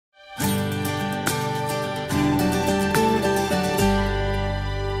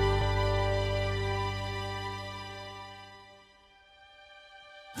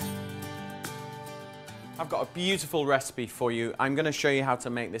got a beautiful recipe for you. I'm going to show you how to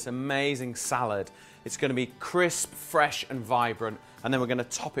make this amazing salad. It's going to be crisp, fresh and vibrant, and then we're going to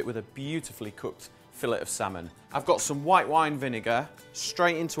top it with a beautifully cooked fillet of salmon. I've got some white wine vinegar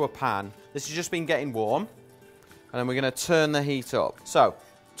straight into a pan. This has just been getting warm, and then we're going to turn the heat up. So,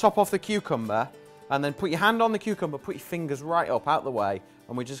 top off the cucumber, and then put your hand on the cucumber, put your fingers right up out the way,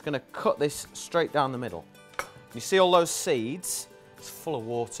 and we're just going to cut this straight down the middle. You see all those seeds? It's full of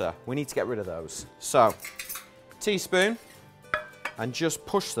water. We need to get rid of those. So, teaspoon, and just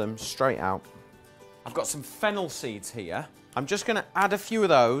push them straight out. I've got some fennel seeds here. I'm just going to add a few of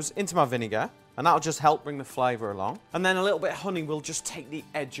those into my vinegar, and that'll just help bring the flavour along. And then a little bit of honey will just take the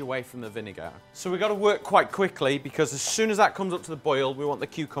edge away from the vinegar. So we've got to work quite quickly, because as soon as that comes up to the boil, we want the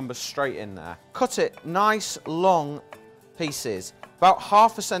cucumber straight in there. Cut it nice, long pieces, about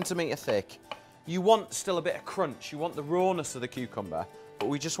 ½ centimetre thick. You want still a bit of crunch, you want the rawness of the cucumber, but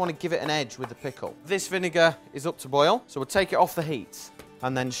we just want to give it an edge with the pickle. This vinegar is up to boil, so we'll take it off the heat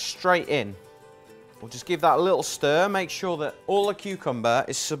and then straight in. We'll just give that a little stir, make sure that all the cucumber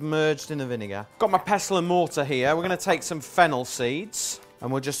is submerged in the vinegar. Got my pestle and mortar here. We're going to take some fennel seeds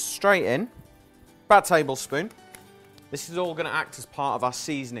and we'll just straight in, about a tablespoon. This is all going to act as part of our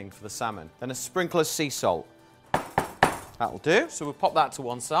seasoning for the salmon. Then a sprinkle of sea salt. That'll do, so we'll pop that to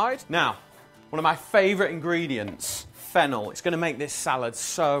one side. Now, one of my favourite ingredients, fennel. It's going to make this salad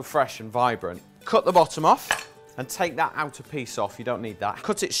so fresh and vibrant. Cut the bottom off and take that outer piece off. You don't need that.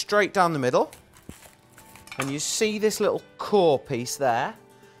 Cut it straight down the middle. And you see this little core piece there?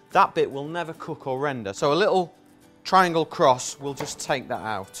 That bit will never cook or render. So a little triangle cross, we'll just take that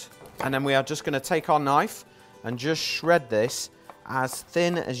out. And then we are just going to take our knife and just shred this as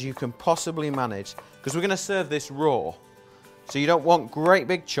thin as you can possibly manage. Because we're going to serve this raw. So you don't want great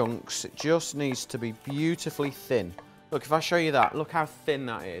big chunks, it just needs to be beautifully thin. Look, if I show you that, look how thin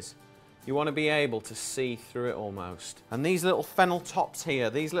that is. You want to be able to see through it almost. And these little fennel tops here,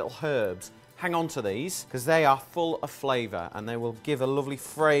 these little herbs, hang on to these because they are full of flavour and they will give a lovely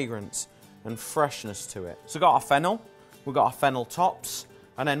fragrance and freshness to it. So we've got our fennel, we've got our fennel tops,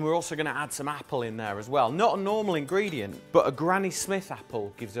 and then we're also going to add some apple in there as well. Not a normal ingredient, but a Granny Smith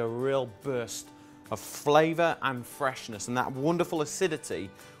apple gives a real burst of flavour and freshness, and that wonderful acidity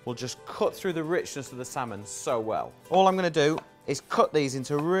will just cut through the richness of the salmon so well. All I'm going to do is cut these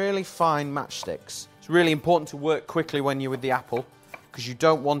into really fine matchsticks. It's really important to work quickly when you're with the apple because you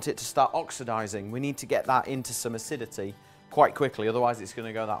don't want it to start oxidising. We need to get that into some acidity quite quickly, otherwise it's going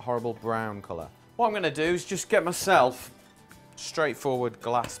to go that horrible brown colour. What I'm going to do is just get myself a straightforward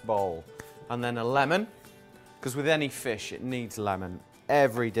glass bowl and then a lemon, because with any fish it needs lemon,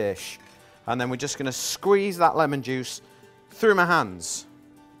 every dish. And then we're just going to squeeze that lemon juice through my hands.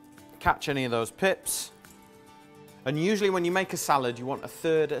 Catch any of those pips. And usually when you make a salad, you want a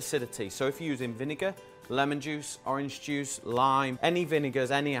third acidity. So if you're using vinegar, lemon juice, orange juice, lime, any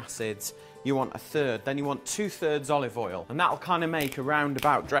vinegars, any acids, you want a third. Then you want 2/3 olive oil. And that'll kind of make a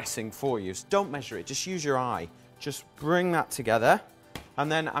roundabout dressing for you. So don't measure it, just use your eye. Just bring that together. And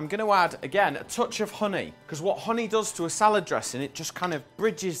then I'm going to add, again, a touch of honey. Because what honey does to a salad dressing, it just kind of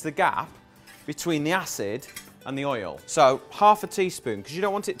bridges the gap between the acid and the oil. So ½ teaspoon, because you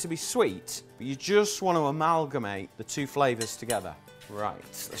don't want it to be sweet, but you just want to amalgamate the two flavours together. Right,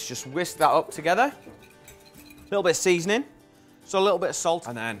 let's just whisk that up together. A little bit of seasoning, so a little bit of salt,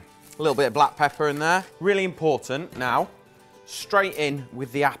 and then a little bit of black pepper in there. Really important now, straight in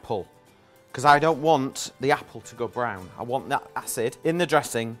with the apple, because I don't want the apple to go brown. I want that acid in the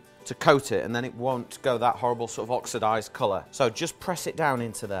dressing to coat it, and then it won't go that horrible sort of oxidised colour. So just press it down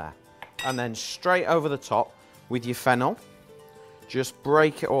into there. And then straight over the top with your fennel. Just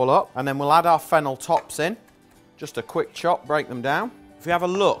break it all up. And then we'll add our fennel tops in. Just a quick chop, break them down. If you have a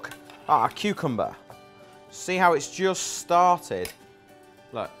look at our cucumber, see how it's just started.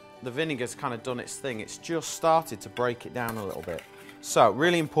 Look, the vinegar's kind of done its thing. It's just started to break it down a little bit. So,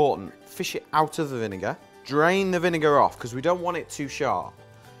 really important, fish it out of the vinegar. Drain the vinegar off because we don't want it too sharp.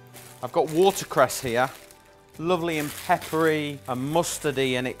 I've got watercress here. Lovely and peppery and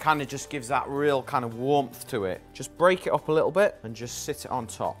mustardy, and it kind of just gives that real kind of warmth to it. Just break it up a little bit and just sit it on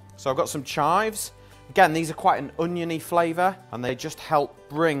top. So I've got some chives. Again, these are quite an oniony flavour and they just help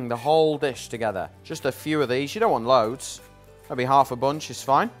bring the whole dish together. Just a few of these, you don't want loads. Maybe half a bunch is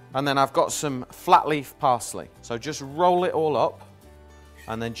fine. And then I've got some flat leaf parsley. So just roll it all up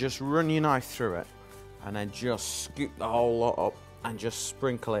and then just run your knife through it and then just scoop the whole lot up and just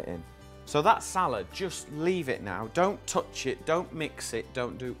sprinkle it in. So that salad, just leave it now. Don't touch it, don't mix it,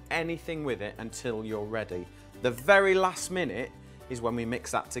 don't do anything with it until you're ready. The very last minute is when we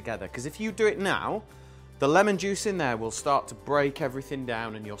mix that together, because if you do it now, The lemon juice in there will start to break everything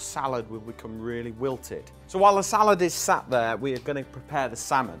down and your salad will become really wilted. So while the salad is sat there, we are going to prepare the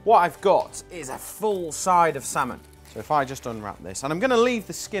salmon. What I've got is a full side of salmon. So if I just unwrap this, and I'm going to leave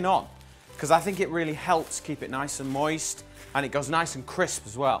the skin on because I think it really helps keep it nice and moist and it goes nice and crisp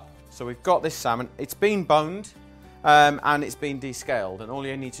as well. So we've got this salmon. It's been boned and it's been descaled, and all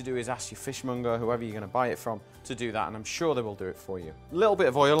you need to do is ask your fishmonger, whoever you're going to buy it from, to do that, and I'm sure they will do it for you. A little bit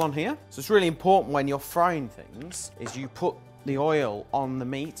of oil on here. So it's really important when you're frying things is you put the oil on the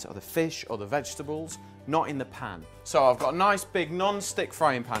meat or the fish or the vegetables, not in the pan. So I've got a nice big non-stick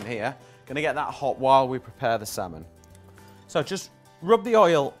frying pan here. Going to get that hot while we prepare the salmon. So just rub the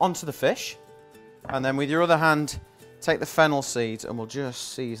oil onto the fish, and then with your other hand, take the fennel seeds and we'll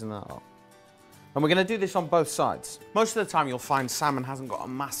just season that up. And we're going to do this on both sides. Most of the time you'll find salmon hasn't got a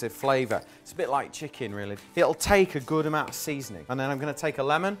massive flavour. It's a bit like chicken really. It'll take a good amount of seasoning. And then I'm going to take a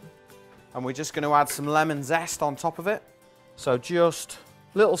lemon and we're just going to add some lemon zest on top of it. So just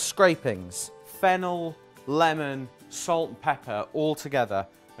little scrapings. Fennel, lemon, salt and pepper all together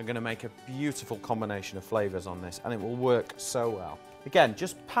are going to make a beautiful combination of flavours on this, and it will work so well. Again,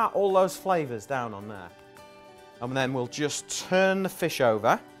 just pat all those flavours down on there. And then we'll just turn the fish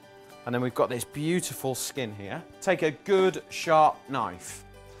over. And then we've got this beautiful skin here. Take a good sharp knife.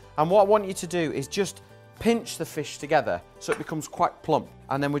 And what I want you to do is just pinch the fish together so it becomes quite plump.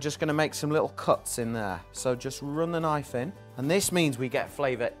 And then we're just going to make some little cuts in there. So just run the knife in. And this means we get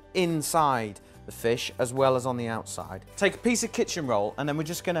flavour inside the fish as well as on the outside. Take a piece of kitchen roll and then we're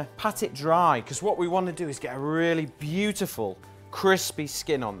just going to pat it dry, because what we want to do is get a really beautiful crispy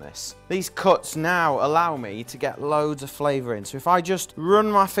skin on this. These cuts now allow me to get loads of flavour in. So if I just run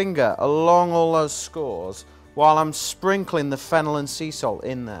my finger along all those scores while I'm sprinkling the fennel and sea salt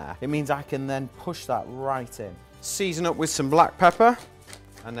in there, it means I can then push that right in. Season up with some black pepper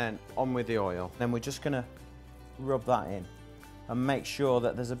and then on with the oil. Then we're just going to rub that in and make sure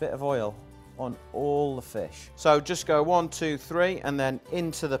that there's a bit of oil on all the fish. So just go 1, 2, 3 and then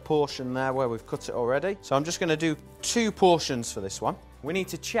into the portion there where we've cut it already. So I'm just going to do 2 portions for this one. We need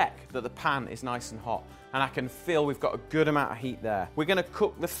to check that the pan is nice and hot, and I can feel we've got a good amount of heat there. We're going to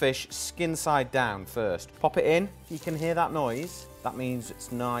cook the fish skin side down first. Pop it in. If you can hear that noise, that means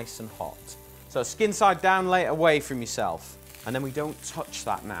it's nice and hot. So skin side down, lay it away from yourself, and then we don't touch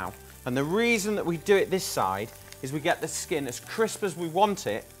that now. And the reason that we do it this side is we get the skin as crisp as we want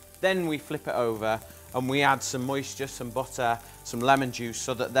it. Then we flip it over and we add some moisture, some butter, some lemon juice,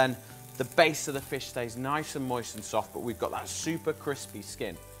 so that then the base of the fish stays nice and moist and soft, but we've got that super crispy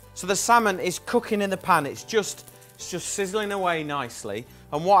skin. So the salmon is cooking in the pan. It's just sizzling away nicely.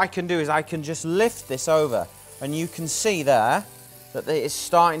 And what I can do is I can just lift this over, and you can see there that it is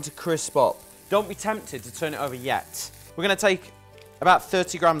starting to crisp up. Don't be tempted to turn it over yet. We're going to take about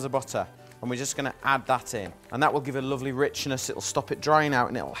 30 grams of butter, and we're just going to add that in, and that will give it a lovely richness. It'll stop it drying out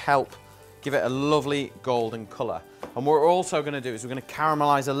and it'll help give it a lovely golden colour. And what we're also going to do is we're going to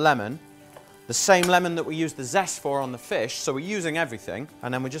caramelise a lemon, the same lemon that we used the zest for on the fish, so we're using everything,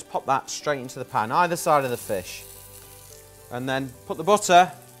 and then we just pop that straight into the pan, either side of the fish, and then put the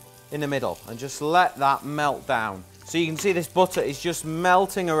butter in the middle and just let that melt down. So you can see this butter is just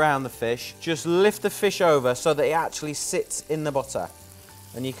melting around the fish. Just lift the fish over so that it actually sits in the butter.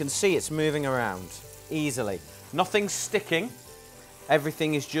 And you can see it's moving around easily. Nothing's sticking.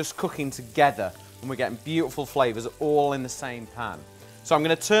 Everything is just cooking together, and we're getting beautiful flavours all in the same pan. So I'm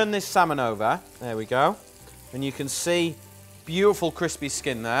going to turn this salmon over. There we go. And you can see beautiful crispy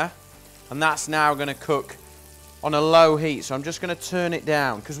skin there. And that's now going to cook on a low heat. So I'm just going to turn it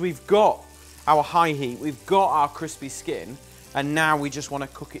down because we've got our high heat, we've got our crispy skin, and now we just want to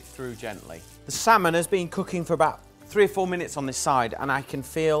cook it through gently. The salmon has been cooking for about 3 or 4 minutes on this side, and I can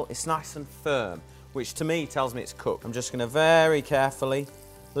feel it's nice and firm, which to me tells me it's cooked. I'm just going to very carefully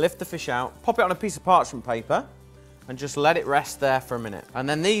lift the fish out, pop it on a piece of parchment paper, and just let it rest there for a minute. And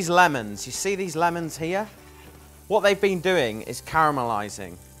then these lemons, you see these lemons here? What they've been doing is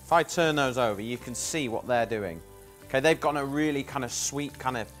caramelizing. If I turn those over, you can see what they're doing. Okay, they've got a really kind of sweet,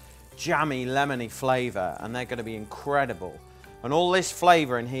 kind of jammy, lemony flavour, and they're going to be incredible. And all this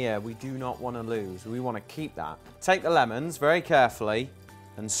flavour in here, we do not want to lose. We want to keep that. Take the lemons very carefully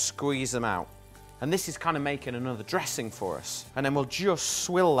and squeeze them out. And this is kind of making another dressing for us. And then we'll just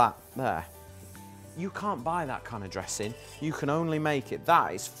swill that there. You can't buy that kind of dressing. You can only make it.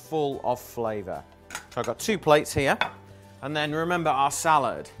 That is full of flavour. So I've got 2 plates here. And then remember our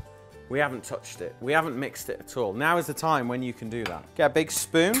salad. We haven't touched it. We haven't mixed it at all. Now is the time when you can do that. Get a big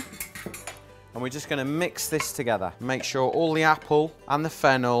spoon And we're just going to mix this together. Make sure all the apple and the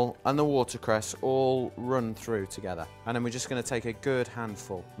fennel and the watercress all run through together. And then we're just going to take a good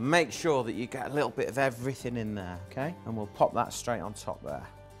handful. Make sure that you get a little bit of everything in there, okay? And we'll pop that straight on top there.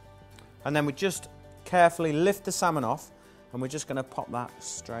 And then we just carefully lift the salmon off, and we're just going to pop that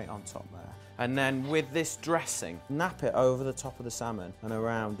straight on top there. And then with this dressing, nap it over the top of the salmon and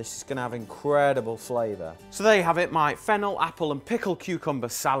around. This is going to have incredible flavour. So there you have it, my fennel, apple and pickled cucumber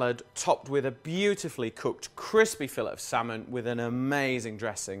salad, topped with a beautifully cooked crispy fillet of salmon with an amazing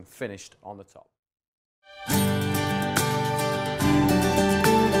dressing finished on the top.